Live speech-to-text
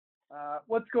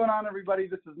What's going on, everybody?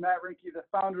 This is Matt Rinke, the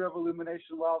founder of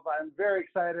Illumination Wealth. I'm very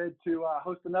excited to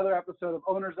host another episode of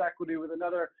Owner's Equity with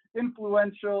another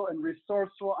influential and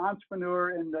resourceful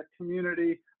entrepreneur in the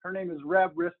community. Her name is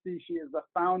Reb Risti. She is the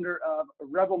founder of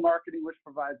Rebel Marketing, which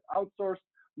provides outsourced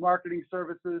marketing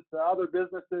services to other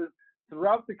businesses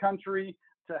throughout the country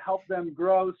to help them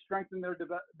grow, strengthen their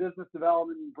business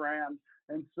development and brand.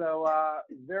 And so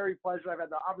very pleasure. I've had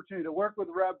the opportunity to work with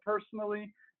Reb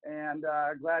personally, and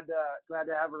glad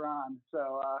to have her on.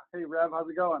 So hey, Reb, how's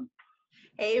it going?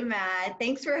 Hey, Matt.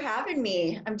 Thanks for having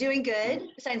me. I'm doing good.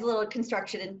 Besides a little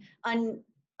construction and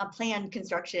unplanned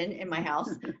construction in my house.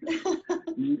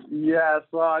 Yes,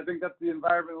 well, I think that's the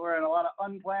environment we're in. A lot of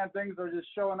unplanned things are just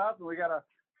showing up, and we got to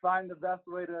find the best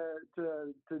way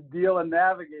to deal and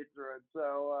navigate through it.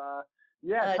 So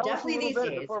yeah, definitely these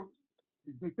days.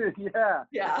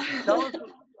 Yeah.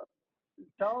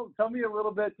 Tell me a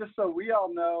little bit, just so we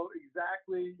all know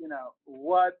exactly,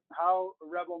 how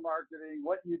Rebel Marketing,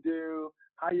 what you do,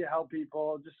 how you help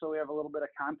people, just so we have a little bit of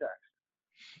context.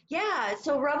 Yeah,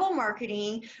 so Rebel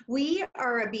Marketing, we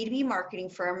are a B2B marketing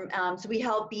firm. So we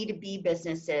help B2B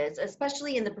businesses,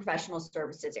 especially in the professional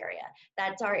services area.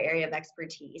 That's our area of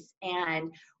expertise.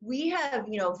 And we have,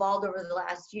 evolved over the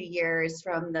last few years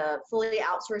from the fully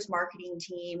outsourced marketing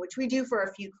team, which we do for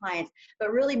a few clients,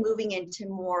 but really moving into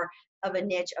more of a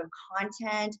niche of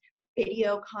content,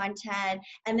 video content,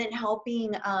 and then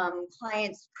helping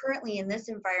clients currently in this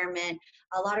environment,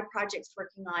 a lot of projects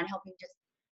working on helping just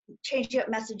change up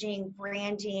messaging,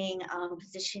 branding,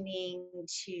 positioning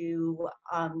to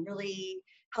really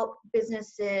help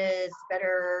businesses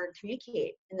better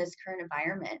communicate in this current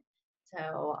environment.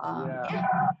 So yeah,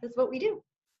 that's what we do.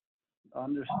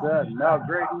 Understood. No,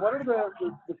 great. And what are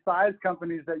the size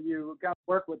companies that you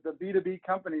work with? The B2B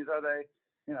companies, are they,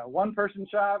 one-person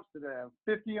shops? Do they have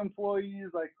 50 employees?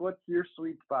 Like, what's your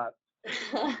sweet spot?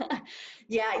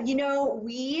 Yeah,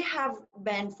 we have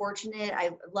been fortunate.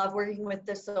 I love working with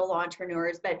the solo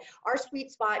entrepreneurs, but our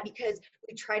sweet spot, because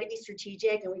we try to be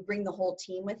strategic and we bring the whole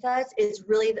team with us, is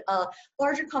really a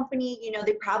larger company.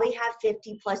 They probably have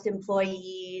 50 plus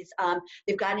employees.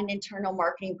 They've got an internal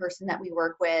marketing person that we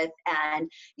work with, and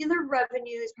their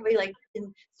revenue is probably like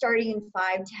starting in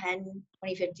 5, 10,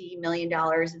 20, $50 million.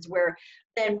 It's where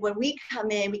then when we come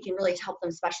in, we can really help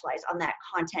them specialize on that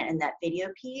content and that video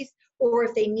piece, or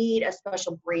if they need a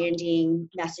special branding,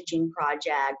 messaging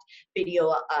project,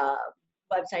 video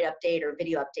website update or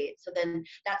video update. So then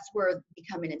that's where we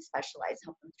come in and specialize,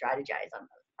 help them strategize on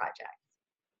those projects.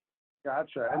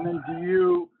 Gotcha. And then do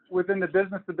you, within the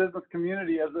business-to-business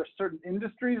community, is there certain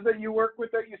industries that you work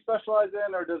with that you specialize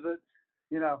in, or does it,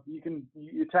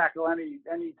 you tackle any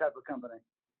type of company?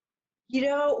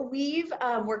 We've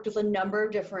worked with a number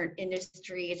of different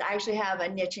industries. I actually have a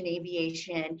niche in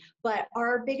aviation, but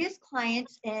our biggest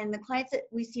clients and the clients that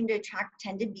we seem to attract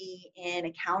tend to be in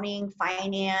accounting,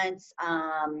 finance,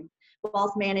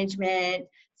 wealth management.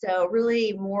 So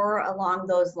really more along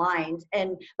those lines,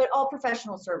 but all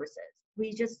professional services.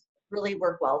 We just really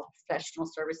work well with professional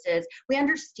services. We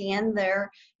understand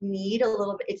their need a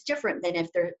little bit. It's different than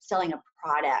if they're selling a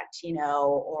product,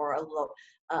 or a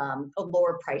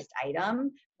lower priced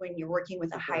item. When you're working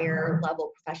with a higher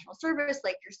level professional service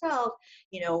like yourself,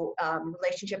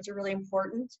 relationships are really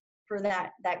important for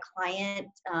that client,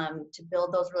 to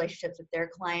build those relationships with their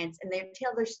clients, and they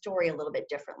tell their story a little bit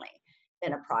differently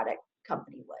than a product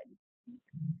company would.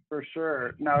 For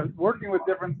sure. Now, working with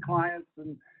different clients,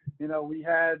 and we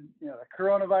had the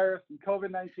coronavirus and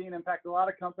COVID-19 impact a lot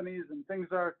of companies, and things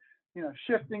are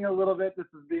shifting a little bit. This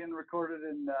is being recorded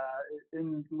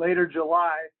in later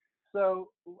July. So,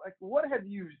 like, what have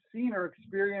you seen or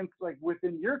experienced, like,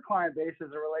 within your client base as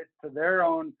it relates to their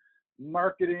own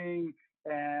marketing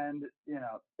and,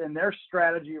 and their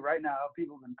strategy right now? Have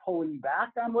people been pulling back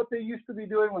on what they used to be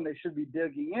doing when they should be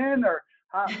digging in, or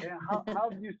how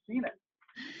have you seen it?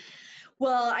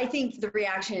 Well, I think the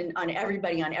reaction on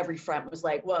everybody on every front was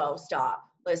like, whoa, stop.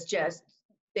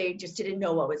 They just didn't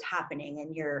know what was happening.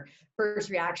 And your first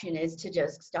reaction is to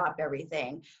just stop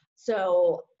everything.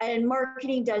 So, and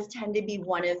marketing does tend to be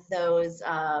one of those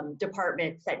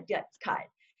departments that gets cut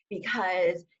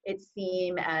because it's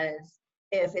seen as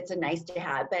if it's a nice to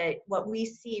have. But what we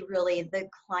see really, the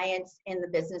clients and the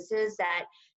businesses that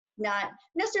not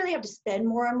necessarily have to spend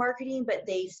more on marketing, but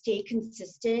they stay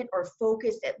consistent or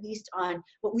focused at least on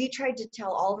what we tried to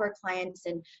tell all of our clients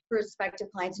and prospective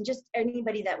clients and just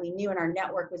anybody that we knew in our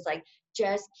network was like,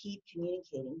 just keep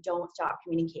communicating. Don't stop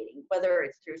communicating, whether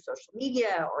it's through social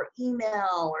media or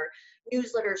email or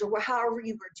newsletters or however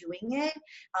you were doing it,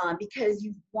 because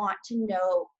you want to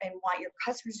know and want your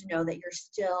customers to know that you're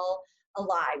still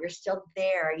alive, you're still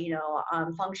there,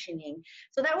 functioning.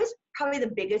 So that was probably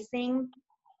the biggest thing.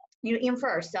 Even for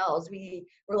ourselves, we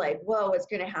were like, whoa, what's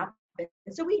going to happen?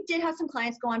 And so we did have some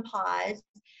clients go on pause,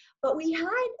 but we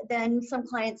had then some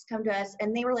clients come to us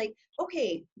and they were like,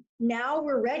 okay, now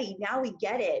we're ready. Now we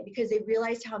get it, because they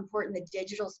realized how important the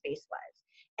digital space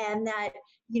was. And that,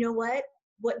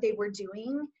 what they were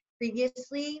doing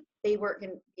previously, they weren't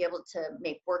going to be able to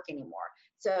make work anymore.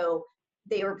 So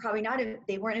they were probably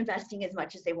they weren't investing as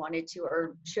much as they wanted to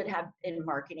or should have in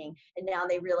marketing. And now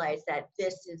they realize that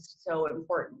this is so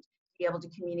important, to be able to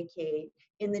communicate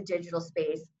in the digital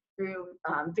space through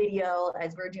video,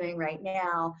 as we're doing right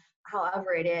now,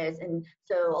 however it is. And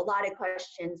so a lot of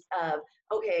questions of,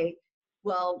 okay,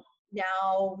 well,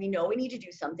 now we know we need to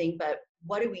do something, but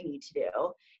what do we need to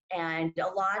do? And a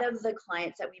lot of the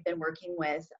clients that we've been working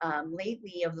with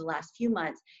lately over the last few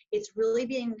months, it's really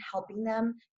been helping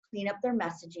them clean up their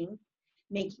messaging,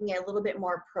 making it a little bit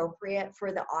more appropriate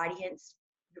for the audience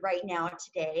right now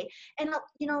today. And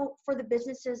for the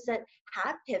businesses that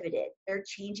have pivoted, they're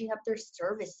changing up their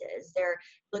services, they're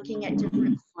looking at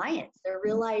different clients, they're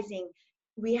realizing.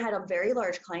 We had a very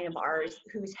large client of ours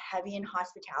who's heavy in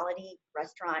hospitality,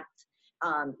 restaurants.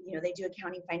 They do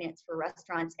accounting, finance for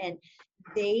restaurants, and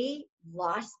they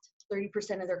lost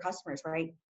 30% of their customers,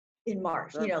 right, in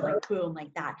March, like boom,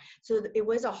 like that. So it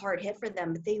was a hard hit for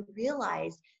them, but they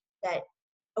realized that,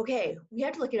 okay, we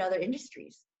have to look at other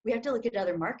industries. We have to look at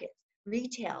other markets,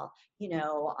 retail,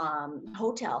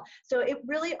 hotel. So it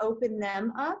really opened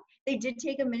them up. They did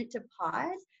take a minute to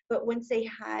pause, but once they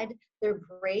had their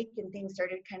break and things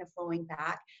started kind of flowing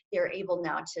back, they're able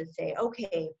now to say,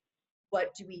 okay,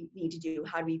 what do we need to do?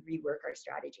 How do we rework our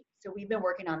strategy? So we've been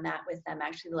working on that with them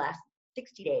actually the last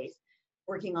 60 days,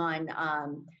 working on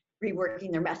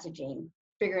reworking their messaging,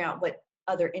 figuring out what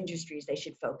other industries they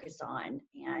should focus on.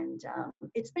 And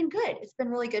it's been good. It's been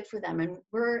really good for them. And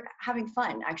we're having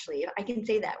fun, actually. I can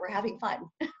say that. We're having fun.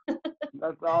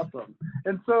 That's awesome.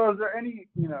 And so is there any,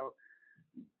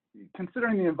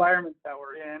 considering the environment that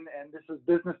we're in, and this is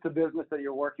business to business that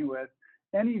you're working with,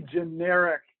 any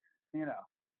generic,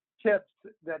 tips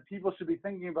that people should be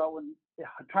thinking about when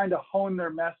trying to hone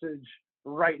their message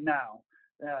right now?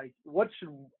 What should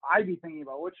I be thinking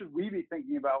about? What should we be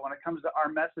thinking about when it comes to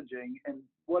our messaging, and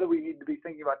what do we need to be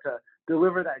thinking about to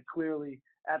deliver that clearly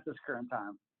at this current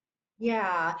time?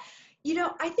 Yeah,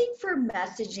 I think for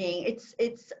messaging,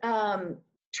 it's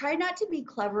try not to be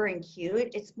clever and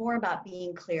cute. It's more about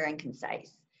being clear and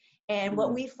concise. And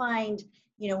what we find,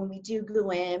 when we do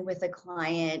go in with a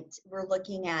client, we're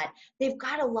looking at, they've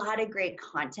got a lot of great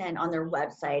content on their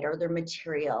website or their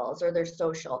materials or their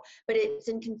social, but it's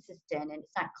inconsistent and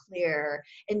it's not clear.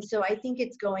 And so I think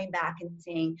it's going back and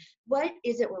saying, what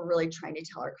is it we're really trying to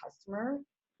tell our customer?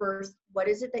 First, what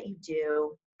is it that you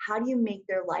do? How do you make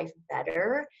their life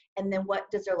better? And then what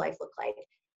does their life look like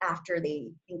after they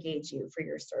engage you for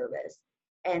your service?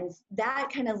 And that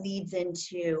kind of leads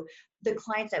into the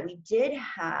clients that we did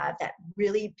have that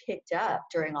really picked up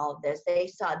during all of this. They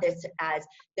saw this as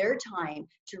their time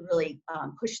to really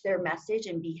push their message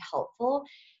and be helpful.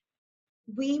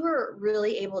 We were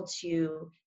really able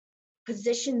to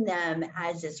position them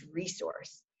as this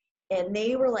resource. And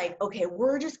they were like, okay,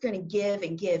 we're just going to give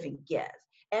and give and give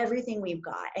everything we've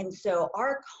got. And so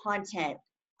our content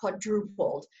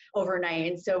quadrupled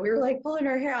overnight. And so we were like pulling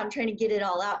our hair out, trying to get it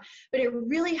all out. But it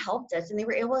really helped us. And they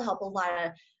were able to help a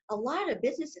lot of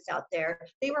businesses out there.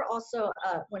 They were also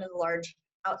one of the large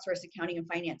outsourced accounting and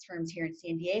finance firms here in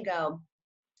San Diego.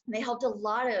 And they helped a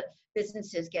lot of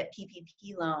businesses get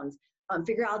PPP loans,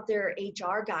 figure out their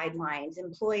HR guidelines,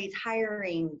 employees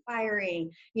hiring, firing,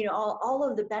 all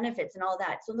of the benefits and all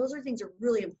that. So those are things that are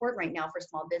really important right now for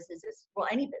small businesses, well,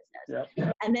 any business.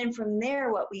 Yep. And then from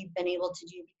there, what we've been able to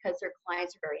do, because their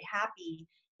clients are very happy,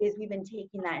 is we've been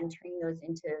taking that and turning those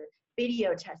into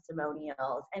video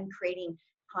testimonials and creating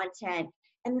content.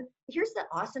 And here's the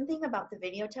awesome thing about the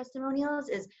video testimonials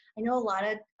is I know a lot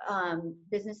of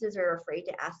businesses are afraid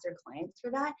to ask their clients for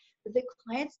that, but the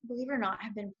clients, believe it or not,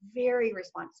 have been very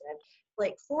responsive.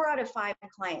 Like 4 out of 5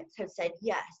 clients have said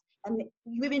yes. And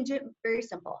we've been doing very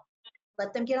simple.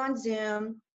 Let them get on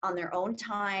Zoom on their own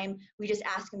time. We just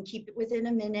ask them, keep it within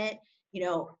a minute.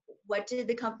 What did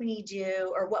the company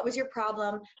do? Or what was your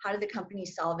problem? How did the company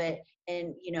solve it?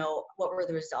 And, what were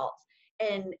the results?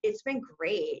 And it's been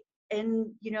great. And,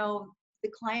 the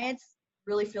clients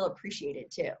really feel appreciated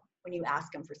too when you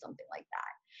ask them for something like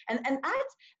that. And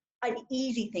that's an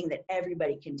easy thing that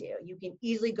everybody can do. You can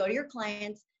easily go to your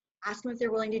clients, ask them if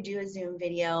they're willing to do a Zoom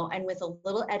video, and with a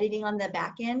little editing on the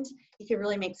back end, you can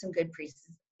really make some good pieces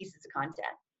of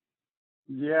content.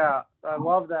 Yeah, I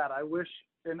love that. I wish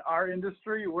in our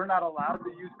industry, we're not allowed to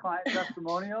use client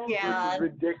testimonials, Yeah. which is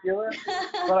ridiculous.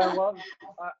 But I love,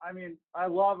 I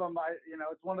love them.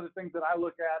 It's one of the things that I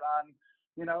look at on,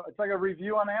 it's like a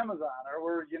review on Amazon, or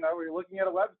we're looking at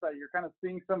a website. You're kind of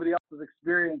seeing somebody else's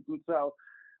experience, and so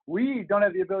we don't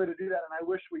have the ability to do that, and I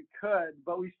wish we could.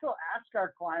 But we still ask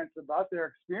our clients about their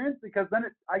experience, because then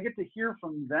I get to hear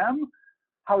from them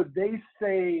how they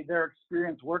say their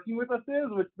experience working with us is,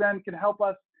 which then can help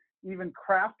us even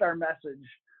craft our message,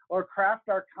 or craft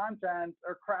our content,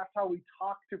 or craft how we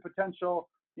talk to potential,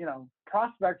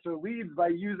 prospects or leads, by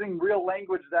using real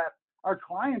language that our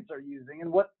clients are using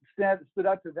and what stood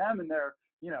out to them in their,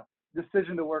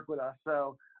 decision to work with us.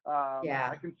 So Yeah.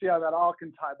 I can see how that all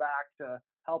can tie back to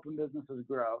helping businesses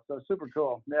grow. So super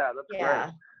cool. Yeah, that's Yeah.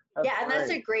 great. That's Yeah, and that's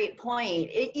great. a great point.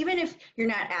 Even if you're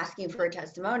not asking for a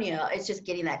testimonial, it's just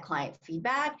getting that client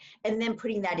feedback and then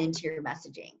putting that into your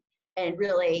messaging, and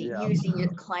really Yeah. using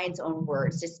your client's own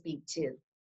words to speak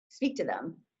to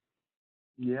them.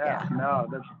 Yeah, no,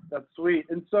 that's sweet.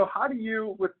 And so how do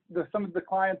you, with some of the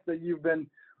clients that you've been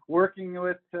working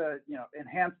with to,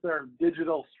 enhance their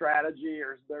digital strategy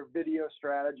or their video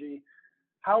strategy,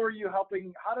 how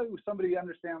do somebody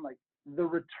understand like the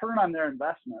return on their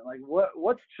investment? Like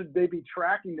what should they be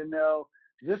tracking to know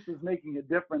this is making a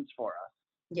difference for us?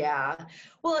 Yeah.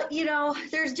 Well,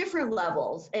 there's different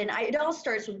levels, and it all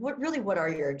starts with what are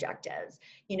your objectives?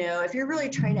 If you're really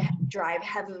trying to drive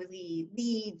heavily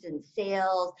leads and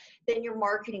sales, then your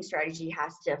marketing strategy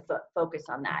has to focus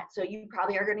on that. So you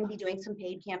probably are going to be doing some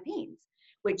paid campaigns,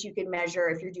 which you can measure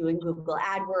if you're doing Google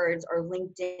AdWords or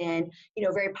LinkedIn,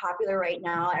 very popular right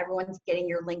now. Everyone's getting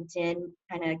your LinkedIn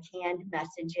kind of canned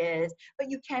messages, but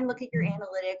you can look at your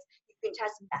analytics. You can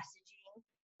test messaging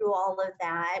through all of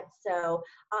that. So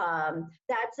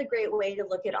that's a great way to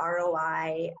look at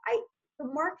ROI.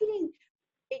 For marketing,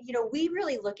 we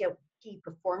really look at key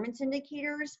performance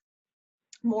indicators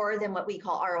more than what we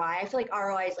call ROI. I feel like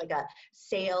ROI is like a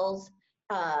sales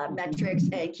metrics,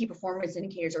 and key performance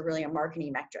indicators are really a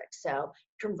marketing metric. So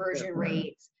conversion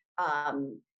rates.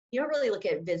 You don't really look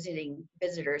at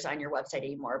visitors on your website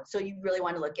anymore. So you really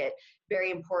want to look at, very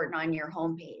important on your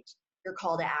homepage, your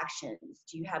call to actions.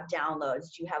 Do you have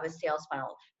downloads? Do you have a sales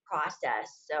funnel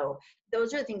process? So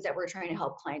those are the things that we're trying to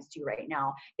help clients do right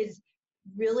now, is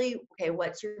really, okay,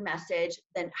 what's your message?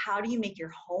 Then how do you make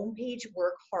your homepage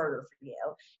work harder for you?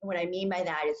 And what I mean by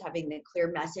that is having the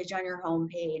clear message on your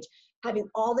homepage, having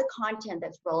all the content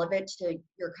that's relevant to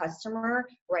your customer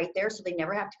right there, so they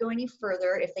never have to go any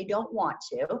further if they don't want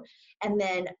to. And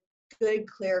then good,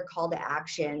 clear call to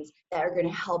actions that are going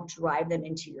to help drive them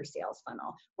into your sales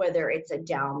funnel, whether it's a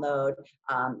download,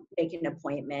 make an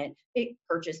appointment,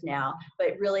 purchase now,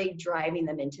 but really driving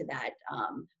them into that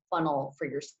funnel for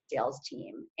your sales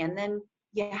team. And then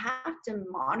you have to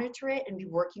monitor it and be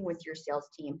working with your sales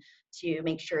team to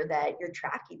make sure that you're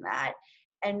tracking that.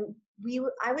 And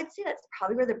I would say that's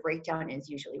probably where the breakdown is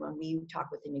usually when we talk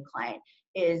with a new client,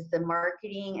 is the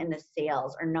marketing and the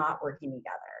sales are not working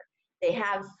together. They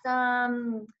have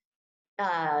some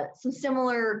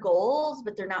similar goals,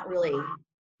 but they're not really,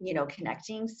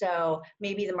 connecting. So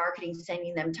maybe the marketing's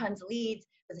sending them tons of leads,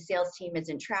 but the sales team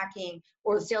isn't tracking,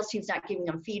 or the sales team's not giving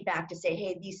them feedback to say,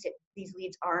 hey, these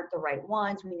leads aren't the right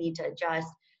ones. We need to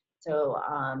adjust. So,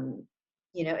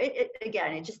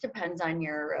 it just depends on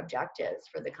your objectives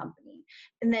for the company.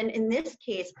 And then in this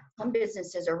case, some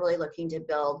businesses are really looking to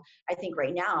build, I think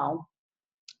right now,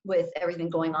 with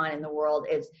everything going on in the world,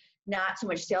 is not so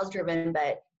much sales driven,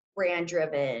 but brand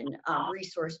driven,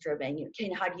 resource driven.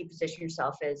 How do you position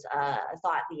yourself as a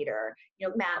thought leader?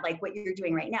 Matt, like what you're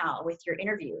doing right now with your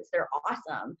interviews, they're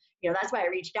awesome. That's why I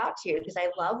reached out to you, because I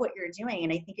love what you're doing.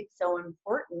 And I think it's so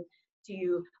important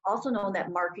to also know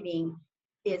that marketing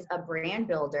is a brand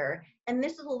builder. And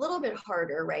this is a little bit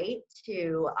harder, right,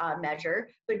 to measure,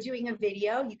 but doing a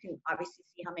video, you can obviously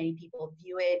see how many people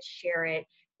view it, share it,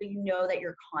 so you know that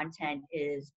your content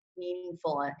is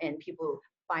meaningful and people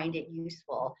find it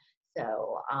useful.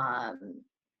 So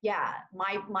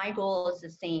my goal is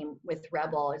the same with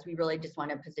Rebel, is we really just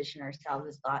want to position ourselves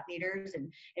as thought leaders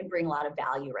and bring a lot of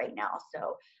value right now.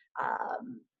 So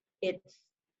it's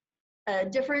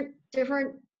different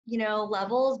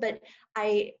levels, but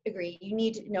I agree, you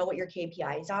need to know what your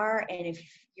KPIs are, and if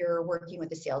you're working with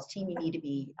the sales team, you need to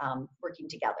be working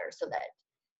together so that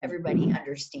everybody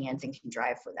understands and can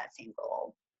drive for that same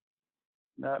goal.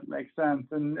 That makes sense.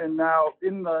 And now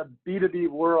in the B2B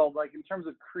world, like in terms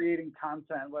of creating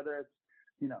content, whether it's,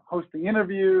 hosting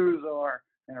interviews or,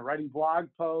 writing blog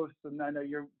posts, and I know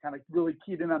you're kind of really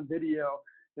keyed in on video.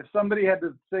 If somebody had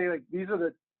to say, like,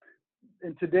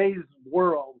 in today's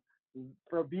world,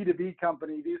 for a B2B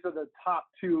company, these are the top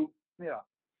two,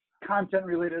 content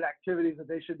related activities that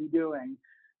they should be doing,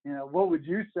 what would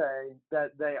you say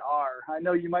that they are? I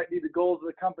know you might be the goals of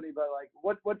the company, but like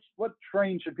what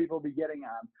train should people be getting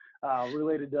on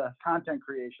related to content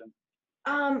creation?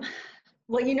 Well,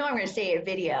 I'm going to say a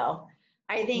video.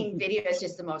 I think video is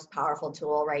just the most powerful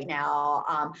tool right now.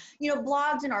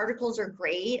 Blogs and articles are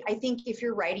great. I think if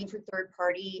you're writing for third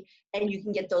party and you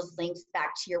can get those links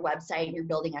back to your website and you're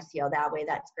building SEO that way,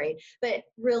 that's great. But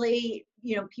really,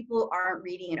 people aren't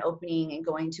reading and opening and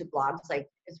going to blogs like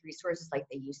as resources like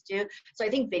they used to. So I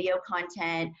think video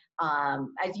content,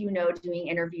 as doing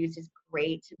interviews is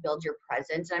great to build your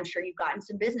presence. And I'm sure you've gotten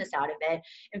some business out of it.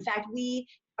 In fact, we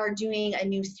are doing a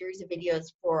new series of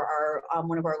videos for our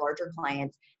one of our larger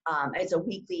clients. It's a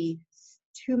weekly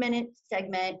 2-minute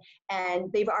segment,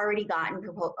 and they've already gotten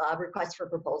requests for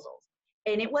proposals.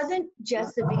 And it wasn't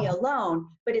just the video alone,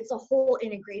 but it's a whole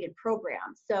integrated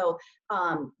program. So,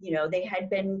 they had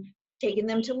been taking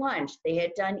them to lunch, they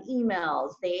had done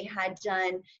emails, they had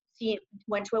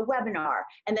went to a webinar,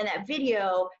 and then that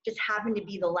video just happened to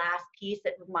be the last piece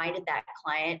that reminded that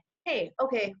client, hey,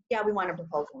 okay, yeah, we want a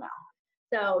proposal now.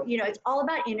 So, it's all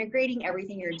about integrating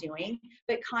everything you're doing,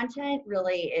 but content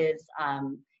really is,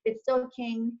 it's still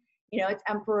king, it's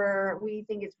emperor. We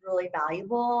think it's really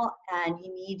valuable, and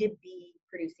you need to be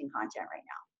producing content right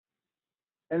now.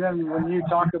 And then when you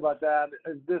talk about that,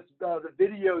 is this the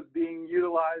videos being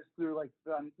utilized through like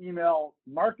email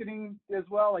marketing as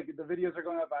well? Like the videos are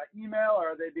going out by email, or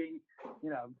are they being,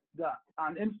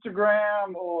 on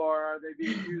Instagram, or are they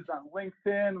being used on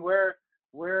LinkedIn?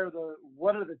 What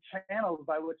are the channels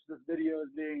by which this video is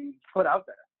being put out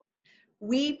there?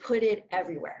 We put it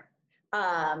everywhere.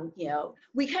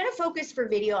 We kind of focus for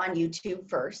video on YouTube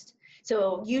first.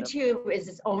 So YouTube is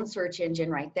its own search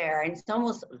engine right there, and it's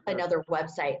almost another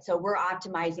website. So we're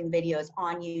optimizing videos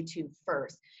on YouTube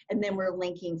first, and then we're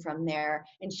linking from there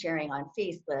and sharing on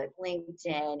Facebook,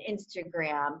 LinkedIn,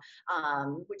 Instagram,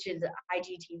 which is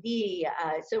IGTV.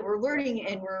 So we're learning,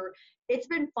 and it's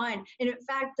been fun. And in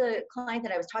fact, the client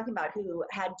that I was talking about who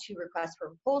had 2 requests for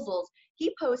proposals,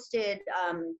 he posted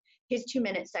his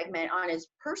 2-minute segment on his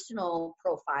personal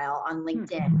profile on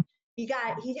LinkedIn. He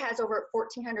has over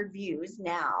 1,400 views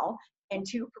now and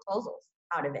 2 proposals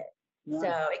out of it. Nice. So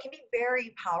it can be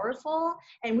very powerful,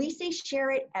 and we say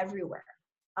share it everywhere.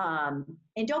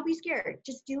 And don't be scared.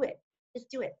 Just do it.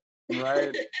 Just do it.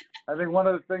 Right. I think one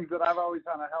of the things that I've always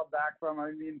kind of held back from,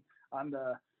 on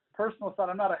the personal side,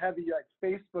 I'm not a heavy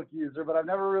Facebook user, but I've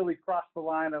never really crossed the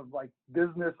line of like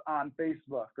business on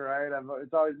Facebook, right?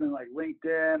 It's always been like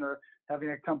LinkedIn or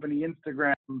having a company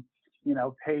Instagram,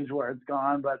 page where it's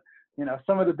gone. But,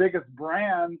 some of the biggest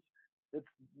brands, it's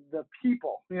the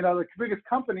people, the biggest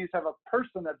companies have a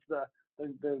person that's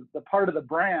the part of the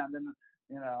brand. And,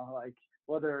 like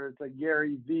whether it's like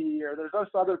Gary Vee, or there's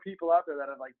also other people out there that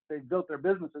have they've built their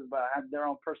businesses, but have their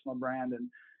own personal brand. And,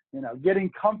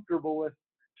 getting comfortable with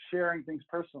sharing things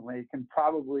personally can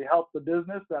probably help the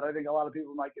business, that I think a lot of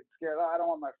people might get scared. I don't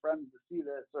want my friends to see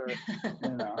this, or,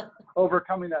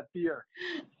 overcoming that fear.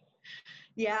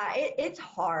 Yeah, it's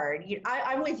hard.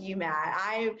 I'm with you, Matt.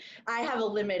 I have a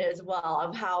limit as well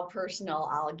of how personal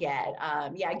I'll get.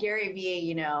 Gary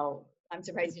Vee, I'm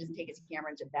surprised he doesn't take his camera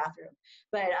into the bathroom.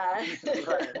 But,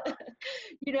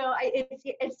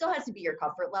 it still has to be your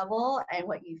comfort level and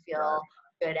what you feel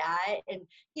good at. And,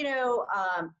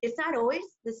 it's not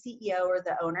always the CEO or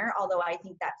the owner, although I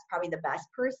think that's probably the best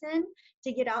person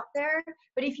to get out there.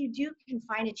 But if you can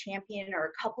find a champion or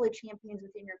a couple of champions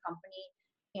within your company,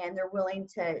 and they're willing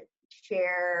to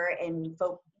share and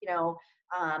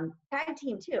tag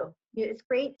team too. It's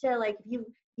great to if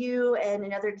you and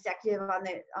another executive on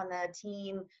the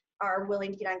team are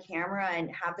willing to get on camera and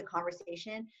have the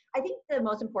conversation. I think the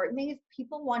most important thing is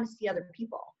people want to see other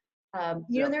people.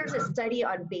 There's a study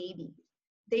on babies.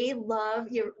 They love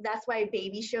that's why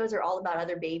baby shows are all about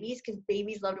other babies, because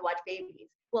babies love to watch babies.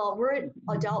 Well, we're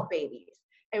adult babies,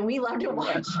 and we love to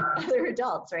watch other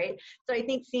adults, right? So I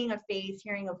think seeing a face,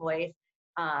 hearing a voice,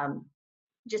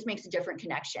 just makes a different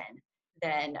connection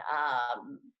than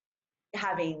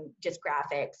having just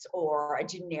graphics or a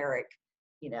generic,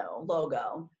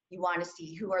 logo. You want to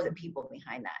see who are the people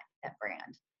behind that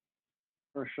brand.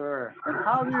 For sure. And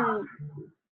how do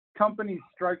companies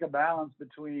strike a balance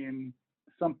between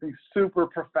something super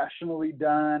professionally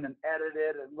done and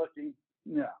edited and looking,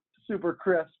 super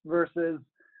crisp versus,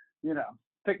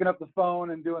 picking up the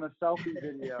phone and doing a selfie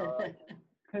video?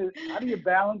 How do you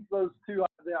balance those two,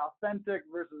 the authentic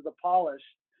versus the polished?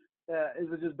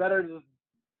 Is it just better to just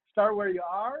start where you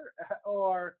are,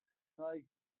 or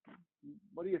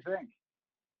what do you think?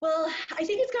 Well, I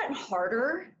think it's gotten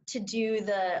harder to do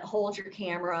the hold your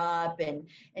camera up and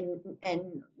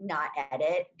not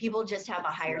edit. People just have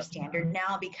a higher Yeah. standard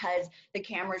now because the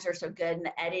cameras are so good and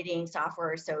the editing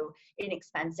software is so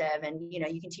inexpensive, and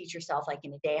you can teach yourself like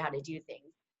in a day how to do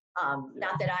things.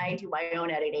 Not that I do my own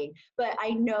editing, but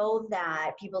I know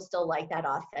that people still like that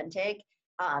authentic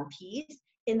piece.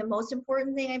 And the most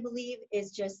important thing I believe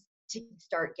is just to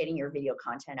start getting your video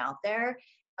content out there.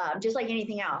 Just like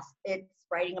anything else, it's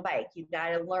riding a bike. You got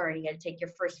to learn. You got to take your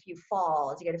first few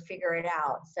falls. You got to figure it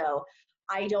out. So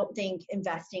I don't think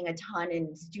investing a ton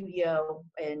in studio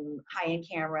and high-end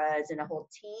cameras and a whole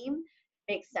team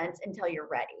makes sense until you're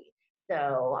ready.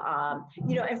 So,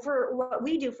 and for what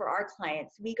we do for our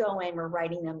clients, we go in, we're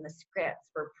writing them the scripts,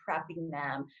 we're prepping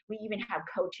them. We even have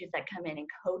coaches that come in and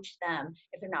coach them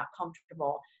if they're not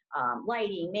comfortable,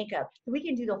 lighting, makeup. So we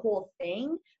can do the whole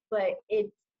thing, but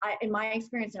in my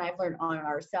experience, and I've learned on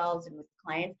ourselves and with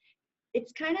clients,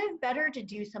 it's kind of better to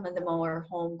do some of the more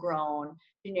homegrown,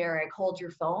 generic, hold your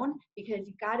phone, because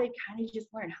you got to kind of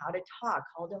just learn how to talk,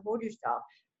 how to hold yourself,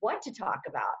 what to talk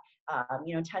about,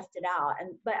 test it out.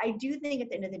 But I do think at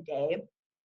the end of the day,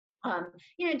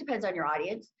 it depends on your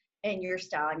audience and your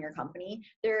style and your company.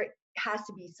 There has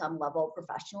to be some level of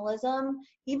professionalism,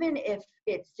 even if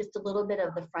it's just a little bit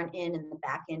of the front end and the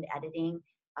back end editing.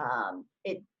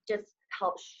 It just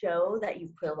helps show that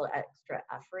you've put a little extra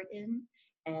effort in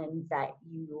and that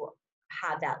you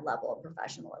have that level of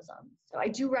professionalism. So I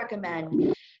do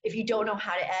recommend, if you don't know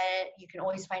how to edit, you can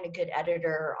always find a good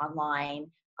editor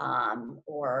online,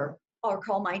 or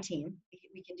call my team.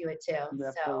 We can do it too.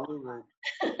 Absolutely.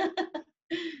 So.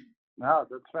 No,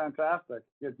 that's fantastic.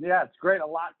 Yeah, it's great. A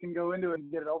lot can go into it and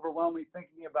get it overwhelming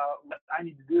thinking about what I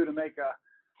need to do to make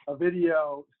a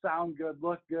video sound good,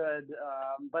 look good.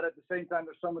 But at the same time,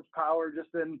 there's so much power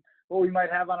just in what we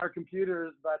might have on our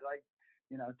computers, but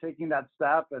taking that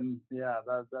step, and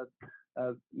that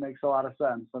makes a lot of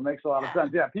sense. It makes a lot of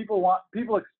sense. Yeah, people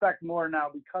expect more now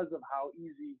because of how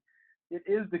easy it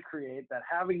is to create, that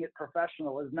having it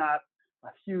professional is not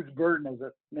a huge burden as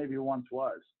it maybe once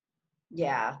was.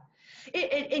 Yeah.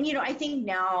 And I think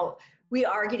now we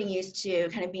are getting used to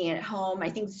kind of being at home. I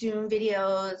think Zoom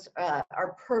videos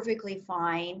are perfectly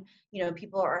fine.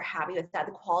 People are happy with that.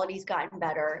 The quality's gotten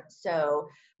better. So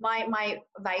my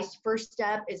advice, first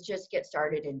step is just get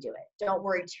started and do it. Don't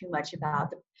worry too much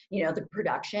about the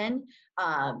production,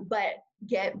 but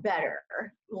get better,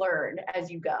 learn as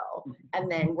you go,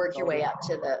 and then work your way up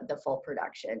to the full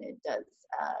production. It does,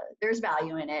 there's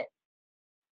value in it.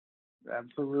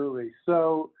 Absolutely.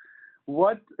 So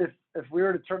what if we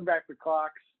were to turn back the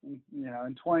clocks, in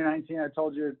 2019, I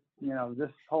told you,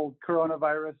 this whole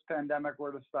coronavirus pandemic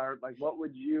were to start, like what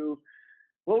would you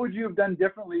have done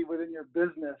differently within your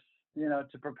business,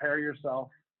 to prepare yourself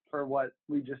for what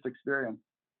we just experienced,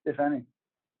 if any?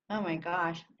 Oh my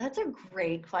gosh, that's a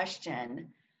great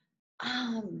question.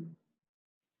 Gosh,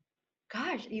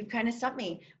 you kind of stumped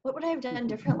me. What would I have done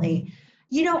differently?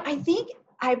 I think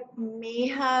I may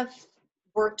have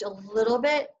worked a little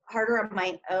bit harder on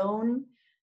my own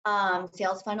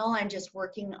sales funnel and just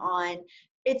working on.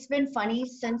 It's been funny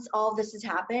since all this has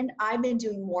happened. I've been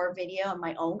doing more video on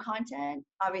my own content,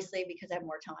 obviously because I have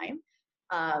more time.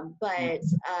 But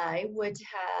I would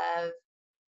have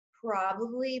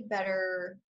probably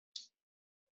better.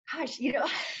 Gosh, I'm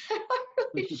not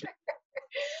really sure.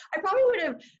 I probably would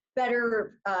have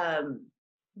better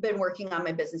been working on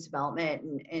my business development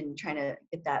and trying to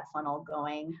get that funnel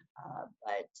going.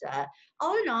 But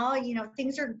all in all,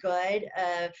 things are good.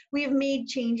 We have made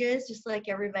changes just like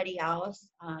everybody else,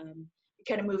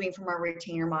 kind of moving from our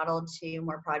retainer model to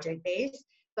more project-based.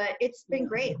 But it's been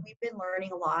great. We've been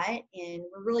learning a lot, and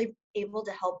we're really able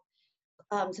to help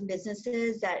some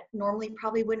businesses that normally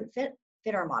probably wouldn't fit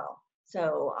our model.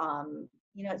 So,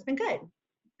 it's been good.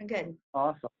 It's been good.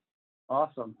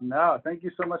 Awesome. No, thank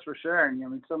you so much for sharing. I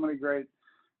mean, so many great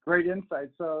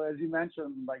insights. So as you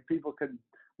mentioned, like people could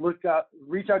reach out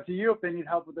to you if they need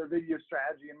help with their video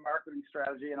strategy and marketing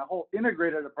strategy, and a whole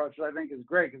integrated approach that I think is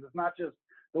great, because it's not just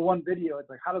the one video. It's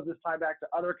like, how does this tie back to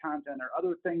other content or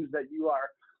other things that you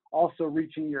are also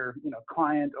reaching your,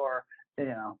 client or,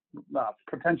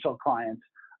 potential clients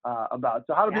about.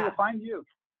 So how do people find you?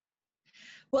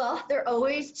 Well, they're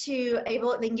always they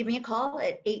can give me a call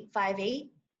at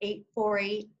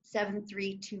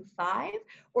 858-848-7325,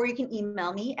 or you can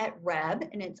email me at Reb,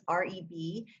 and it's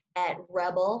REB, at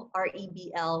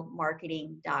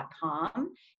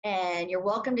rebelmarketing.com. And you're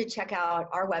welcome to check out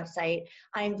our website.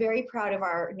 I'm very proud of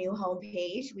our new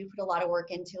homepage. We put a lot of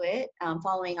work into it,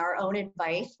 following our own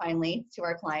advice, finally, to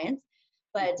our clients.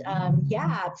 But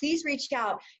yeah, please reach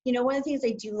out. One of the things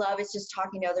I do love is just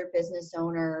talking to other business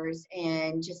owners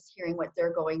and just hearing what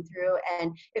they're going through.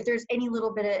 And if there's any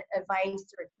little bit of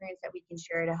advice or experience that we can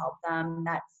share to help them,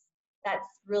 that's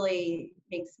really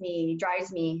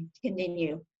drives me to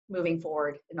continue moving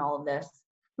forward in all of this.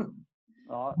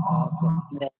 Awesome.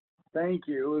 Well, thank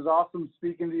you. It was awesome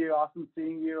speaking to you. Awesome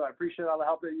seeing you. I appreciate all the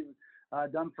help that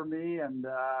you've done for me. And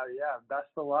yeah, best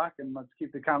of luck. And let's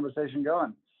keep the conversation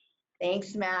going.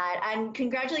 Thanks, Matt. And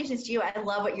congratulations to you. I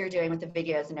love what you're doing with the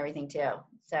videos and everything too.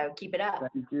 So keep it up.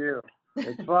 Thank you.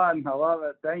 It's fun. I love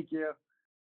it. Thank you.